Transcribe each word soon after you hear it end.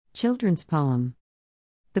Children's poem.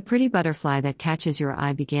 The pretty butterfly that catches your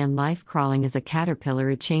eye began life crawling as a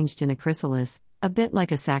caterpillar. It changed in a chrysalis, a bit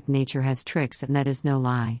like a sac. Nature has tricks, and that is no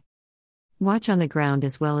lie. Watch on the ground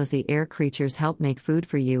as well as the air. Creatures help make food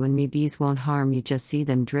for you and me. Bees won't harm you, just see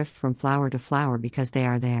them drift from flower to flower because they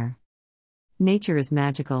are there. Nature is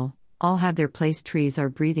magical, all have their place. Trees are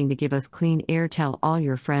breathing to give us clean air. Tell all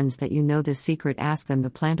your friends that you know this secret. Ask them to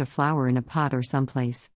plant a flower in a pot or someplace.